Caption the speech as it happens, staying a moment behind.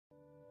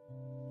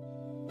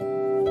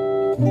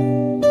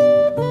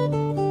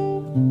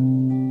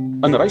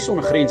In Reis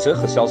sonder grense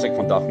gesels ek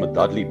vandag met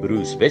Dudley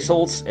broers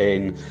Wessels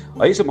en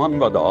hy is 'n man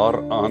wat daar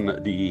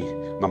aan die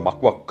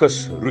Namakwa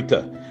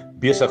kusroete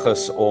besig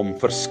is om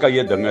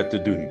verskeie dinge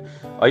te doen.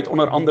 Hy het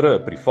onder andere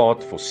 'n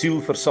privaat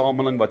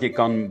fossielversameling wat jy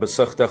kan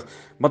besigtig,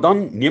 maar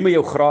dan neem hy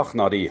jou graag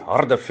na die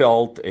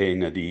Hardeveld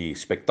en die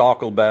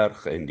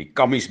Spektakelberg en die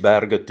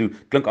Kammiesberge toe.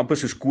 Klink amper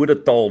soos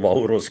kodetaal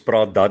waaroor ons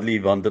praat,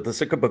 Dudley, want dit is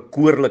sulke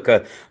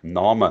bekoorlike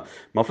name.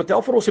 Maar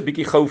vertel vir ons 'n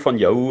bietjie gou van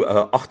jou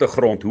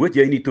agtergrond. Hoe het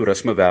jy in die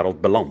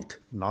toerismewêreld beland?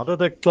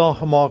 Nadat ek klaar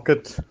gemaak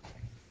het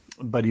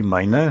by die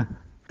myne,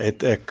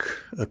 het ek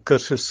 'n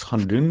kursus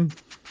gaan doen,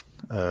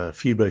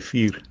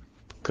 4x4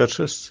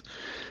 kursus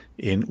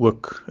en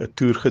ook 'n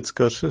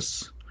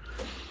toergidskursus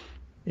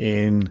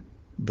en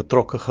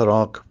betrokke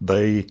geraak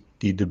by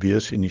die De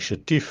Beers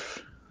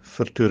inisiatief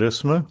vir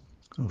toerisme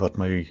wat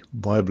my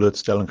baie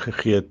blootstelling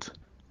gegee het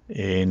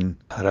en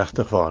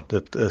regtig waar,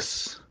 dit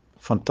is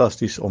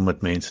fantasties om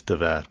met mense te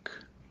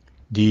werk.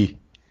 Die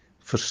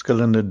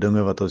verskillende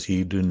dinge wat ons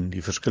hier doen,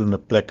 die verskillende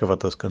plekke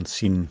wat ons kan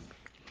sien.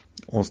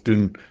 Ons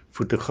doen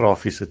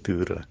fotografiese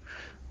toere.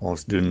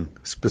 Ons doen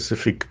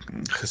spesifiek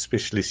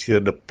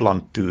gespesialiseerde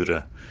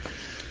planttoere.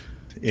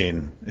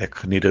 En ek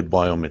geniet dit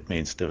baie om met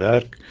mense te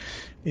werk.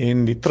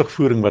 En die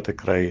terugvoering wat ek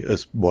kry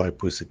is baie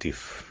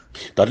positief.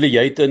 Dudley,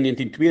 jy het in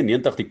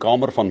 1992 die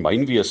Kamer van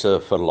Mynwese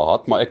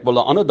verlaat, maar ek wil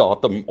 'n ander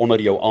datum onder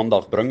jou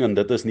aandag bring en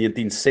dit is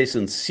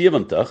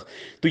 1976,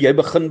 toe jy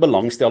begin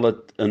belangstel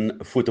het in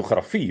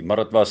fotografie, maar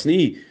dit was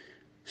nie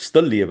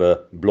stillewe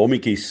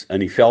blommetjies in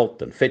die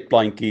veld en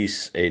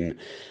vetplantjies en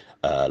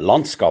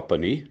landskappe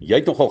nie. Jy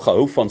het nogal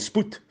gehou van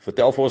spoed.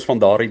 Vertel vir ons van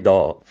daardie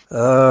dae.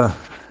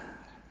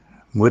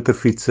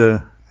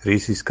 Motorfietsse,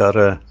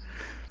 resieskarre.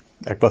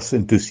 Ek was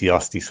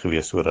entoesiasties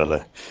geweest oor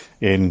hulle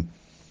en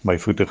my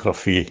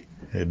fotografie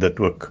het dit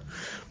ook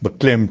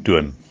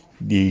beklemtoon.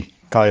 Die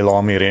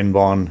Kyalami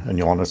renbaan in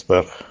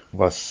Johannesburg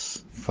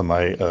was vir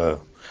my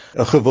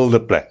 'n gewilde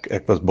plek.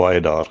 Ek was baie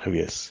daar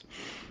geweest.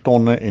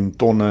 Tonne en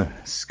tonne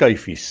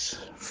skyfies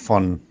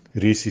van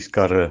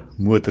resieskarre,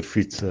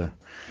 motorfietsse,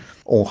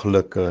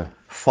 ongelukke,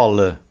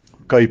 valle,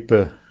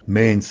 kuipe,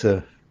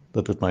 mense.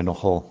 Dit het my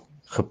nogal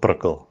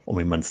geprikkel, om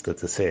die minste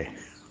te sê.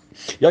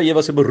 Ja, jy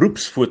was 'n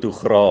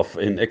beroepsfotograaf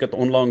en ek het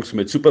onlangs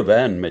met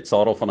Supervan met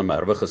Sarah van der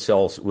Merwe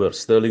gesels oor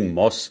Sterling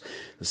Moss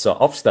se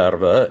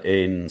afsterwe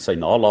en sy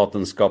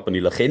nalatenskap en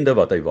die legende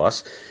wat hy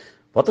was.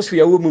 Wat is vir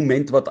jou 'n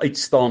moment wat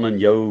uitstaan in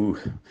jou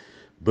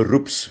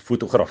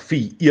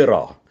beroepsfotografie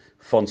era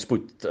van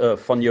spoed,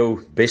 van jou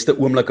beste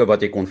oomblikke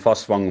wat jy kon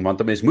vasvang? Want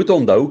 'n mens moet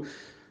onthou,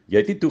 jy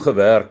het nie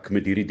toegewerk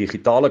met hierdie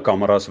digitale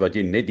kameras wat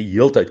jy net die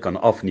heeltyd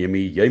kan afneem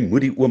nie. Jy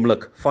moet die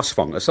oomblik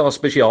vasvang. Is daar 'n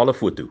spesiale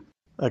foto?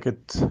 Ek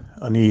het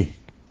aan die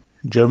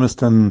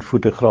Germiston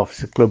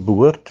fotografiese klub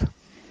behoort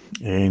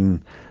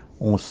en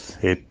ons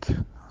het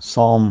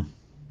saam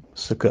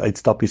sulke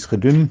uitstappies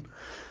gedoen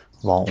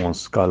waar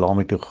ons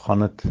Kyalami toe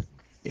gegaan het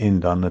en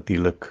dan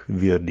natuurlik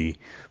weer die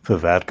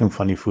verwerking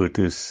van die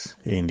fotos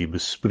en die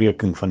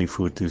bespreking van die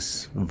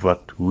fotos,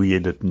 hoe jy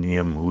dit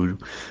neem, hoe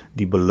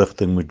die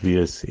beligting moet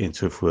wees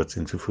ensovoorts.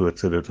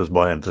 So dit was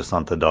baie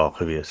interessante dae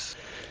gewees.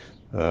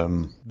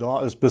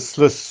 Daar is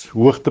beslis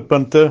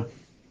hoogtepunte,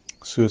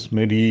 soos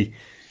met die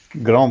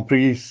Grand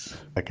Prix.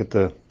 Ek het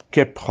 'n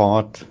cap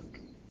gehad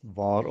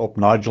waarop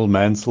Nigel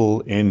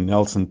Mansell en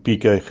Nelson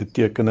Piquet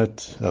geteken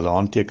het, hulle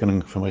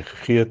handtekening vir my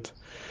gegee het.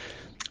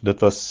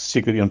 Dit was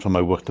seker een van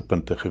my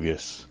hoogtepunte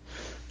gewees.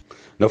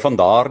 Nou van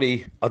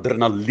daardie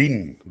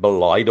adrenalien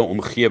belaaide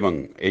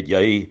omgewing het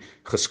jy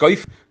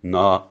geskuif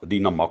na die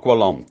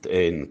Namakwa-land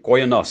en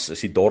Koyenas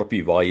is die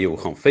dorpie waar jy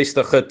gaan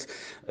vestig het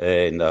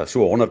en so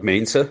 100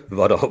 mense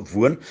wat daar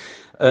woon.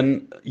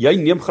 En jy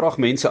neem graag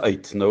mense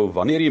uit. Nou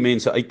wanneer jy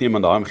mense uitneem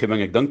in daai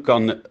omgewing, ek dink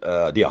aan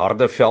die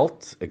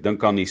Hardeveld, ek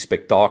dink aan die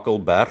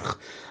Spektakelberg,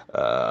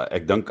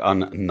 ek dink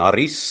aan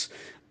Naries.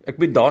 Ek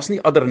weet daar's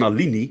nie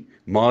adrenalien nie,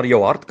 maar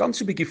jou hart kan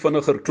so 'n bietjie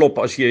vinniger klop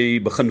as jy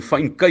begin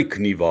fyn kyk,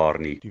 nie waar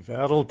nie. Die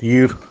wêreld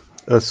hier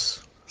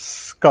is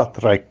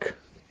skatryk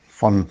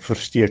van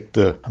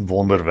versteekte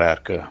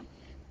wonderwerke.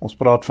 Ons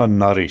praat van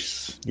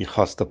Naries, die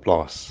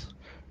gasteplaas.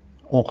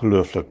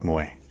 Ongelooflik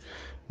mooi.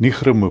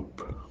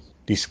 Nigromoep,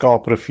 die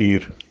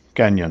Skaaprivier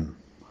Canyon,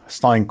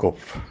 Steenkop,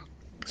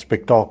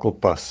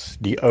 Spektakelpas,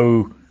 die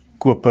ou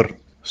koper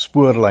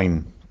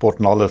spoorlyn Port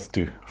Nolloth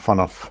toe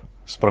vanaf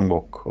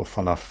Springbok of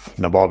vanaf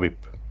Nababib,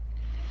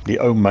 die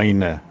ou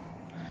myne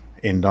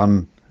en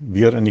dan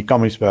weer in die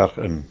Kammiesberg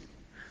in,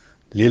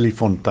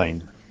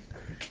 Leliefontein.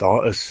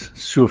 Daar is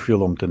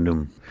soveel om te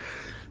noem.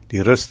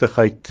 Die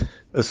rustigheid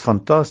is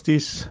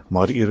fantasties,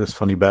 maar hier is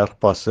van die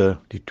bergpasse,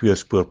 die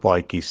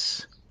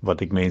 2-spoorpaadjies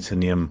wat ek mense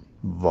neem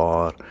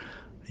waar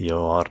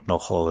jou hart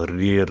nogal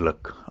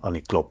redelik aan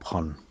die klop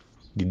gaan.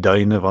 Die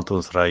duine wat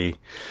ons ry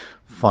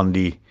van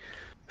die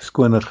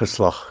skoner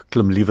geslag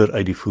klim liewer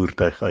uit die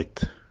voertuig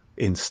uit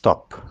en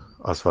stap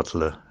as wat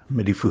hulle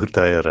met die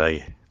voertuie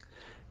ry.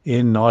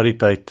 En na die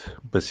tyd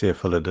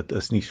besef hulle dit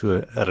is nie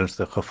so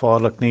ernstig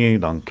gevaarlik nie,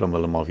 dan klim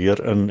hulle maar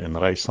weer in en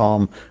ry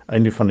saam.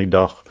 Einde van die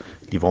dag,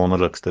 die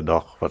wonderlikste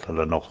dag wat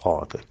hulle nog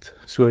gehad het.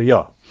 So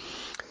ja,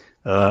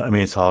 'n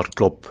mens hart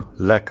klop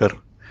lekker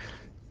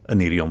in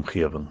hierdie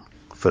omgewing,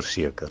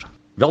 verseker.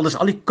 Wel, dis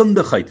al die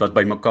kundigheid wat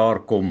by mekaar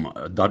kom.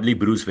 Dudley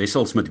broers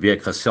Wessels met wie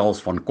ek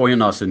gesels van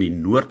Koyenas in die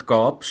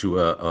Noord-Kaap, so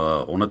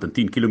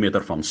 110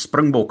 km van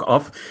Springbok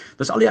af.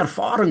 Dis al die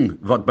ervaring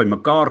wat by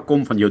mekaar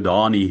kom van jou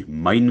daar in die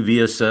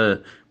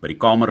mynwese, by die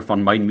kamer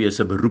van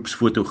mynwese,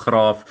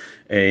 beroepsfotograaf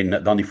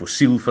en dan die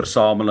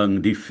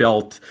fossielversameling, die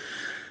veld.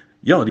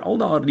 Ja, al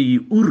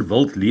daardie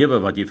oerwild lewe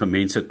wat jy vir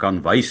mense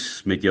kan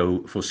wys met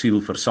jou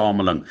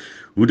fossielversameling,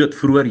 hoe dit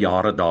vroeër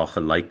jare daar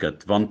gelyk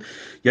het, want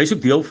jy is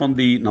ook deel van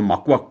die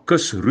Namakwa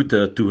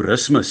kusroete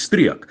toerisme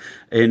streek,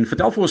 en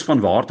vertel vir ons van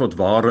waar tot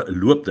waar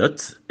loop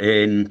dit,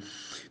 en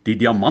die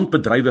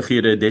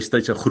diamantbedrywighede het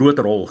destyds 'n groot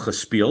rol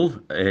gespeel,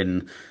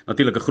 en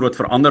natuurlik 'n groot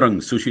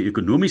verandering,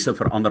 sosio-ekonomiese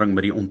verandering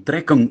met die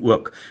onttrekking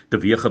ook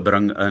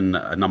teweeggebring in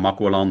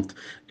Namakwaland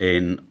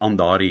en aan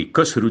daardie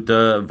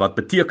kusroete, wat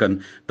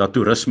beteken dat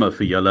toerisme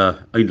vir julle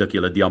eintlik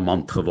julle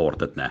diamant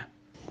geword het, né?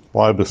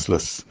 Baie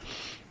beslis.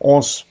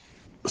 Ons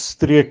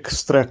streek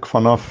strek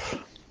vanaf,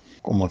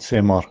 kom ons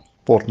sê maar,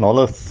 Port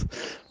Nolloth,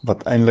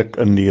 wat eintlik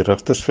in die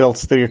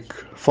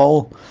Richtersveldstreek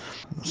val,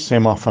 sê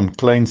maar van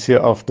Kleinsee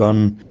af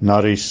dan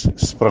Naries,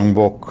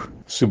 Springbok,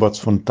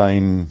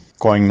 Subatsfontein,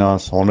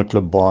 Koyenas,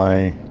 Honneklip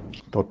Baai,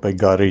 tot by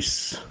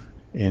Garries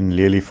en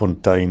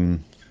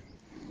Leliefontein.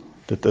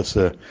 Dit is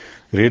 'n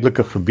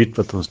redelike gebied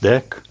wat ons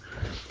dek.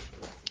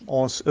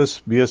 Ons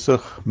is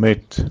besig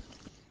met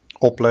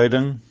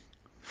opleiding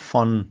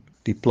van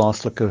die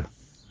plaaslike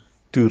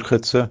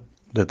toergidse.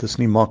 Dit is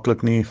nie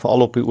maklik nie,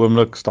 veral op die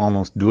oomblik staan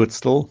ons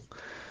doodstil.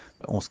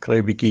 Ons kry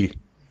 'n bietjie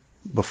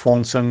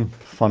befondsing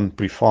van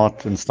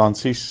privaat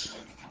instansies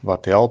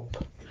wat help.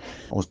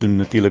 Ons doen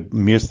natuurlik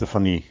meeste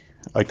van die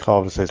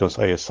uitgawes uit ons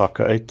eie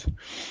sakke uit.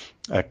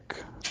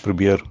 Ek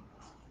probeer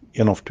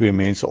 1 of 2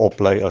 mense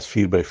oplei as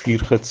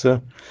 4x4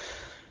 gidse.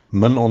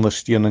 Min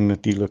ondersteuning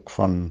natuurlik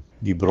van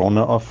die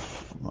bronne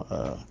af.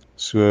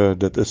 So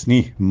dit is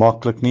nie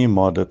maklik nie,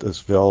 maar dit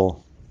is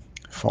wel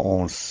vir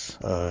ons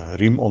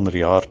riem onder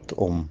die hart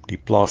om die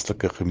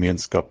plaaslike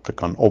gemeenskap te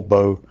kan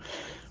opbou.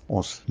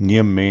 Ons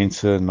neem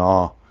mense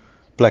na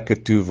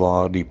plekke toe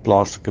waar die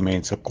plaaslike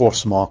mense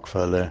kos maak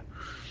vir hulle,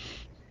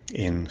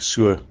 en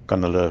so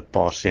kan hulle 'n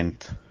paar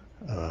sent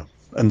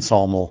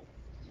insamel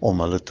om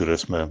hulle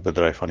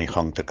toerismebedryf aan die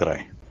gang te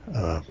kry.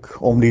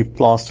 Om die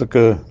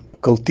plaaslike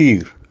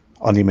kultuur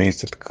aan die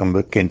mense te kan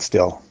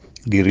bekendstel.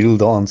 Die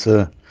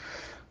reeldanse,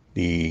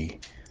 die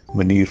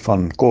manier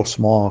van kos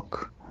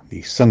maak,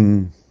 die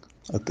sing,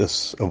 dit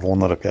is 'n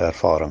wonderlike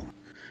ervaring.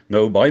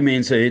 Nou, baie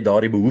mense het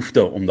daardie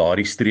behoefte om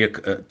daardie streek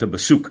te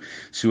besoek.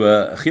 So,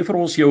 gee vir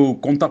ons jou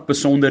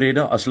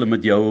kontakbesonderhede as hulle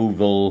met jou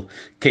wil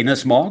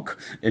kennis maak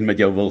en met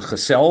jou wil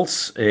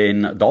gesels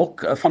en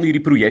dalk van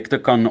hierdie projekte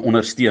kan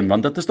ondersteun,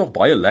 want dit is toch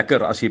baie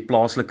lekker as jy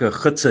plaaslike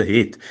gidse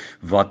het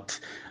wat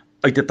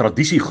uit 'n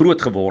tradisie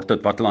groot geword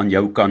het wat hulle aan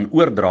jou kan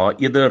oordra,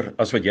 eerder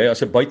as wat jy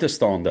as 'n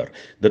buitestander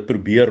dit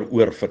probeer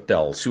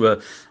oorvertel. So,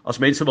 as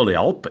mense wil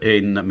help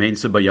en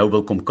mense by jou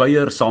wil kom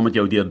kuier, saam met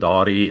jou deur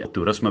daardie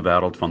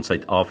toerismewêreld van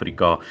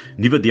Suid-Afrika,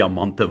 nuwe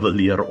diamante wil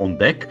leer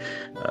ontdek,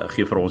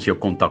 gee vir ons jou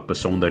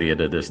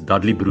kontakbesonderhede. Dis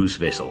Dudley Broers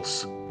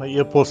Wessels. My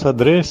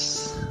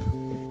e-posadres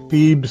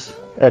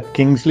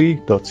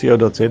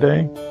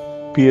peebs@kingsley.co.za,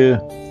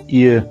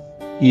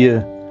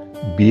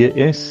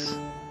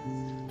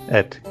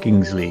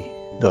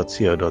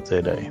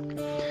 peebs@kingsley.co.za,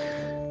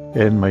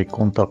 en my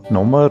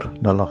kontaknommer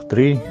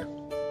 083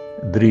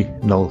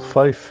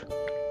 305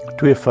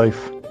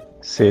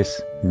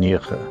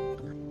 2569.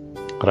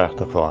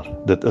 Regtig waar,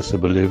 dit is 'n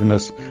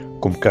belewenis,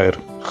 kom kuier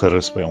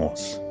gerus by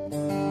ons.